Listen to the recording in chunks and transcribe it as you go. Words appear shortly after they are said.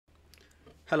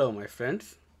Hello my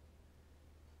friends.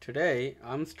 Today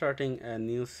I'm starting a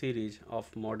new series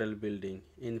of model building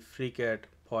in FreeCAD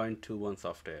 0.21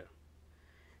 software.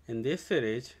 In this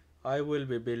series I will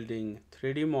be building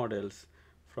 3D models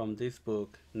from this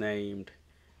book named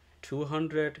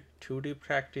 200 2D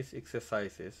practice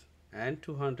exercises and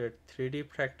 200 3D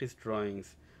practice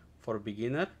drawings for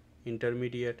beginner,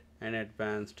 intermediate and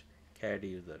advanced CAD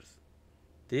users.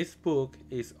 This book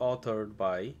is authored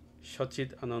by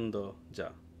Sachit Ananda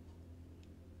Jha.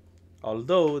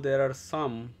 Although there are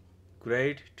some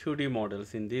great 2D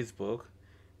models in this book,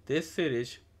 this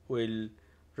series will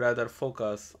rather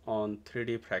focus on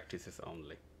 3D practices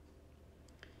only.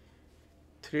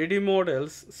 3D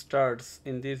models starts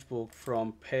in this book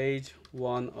from page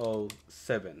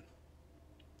 107.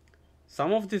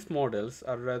 Some of these models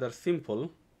are rather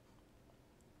simple.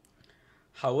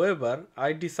 However,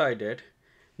 I decided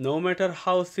no matter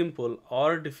how simple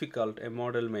or difficult a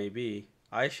model may be,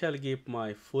 I shall give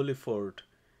my full effort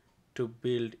to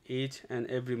build each and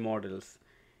every models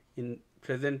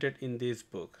presented in this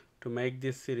book to make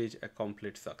this series a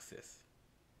complete success.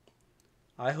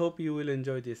 I hope you will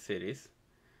enjoy this series.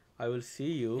 I will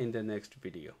see you in the next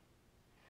video.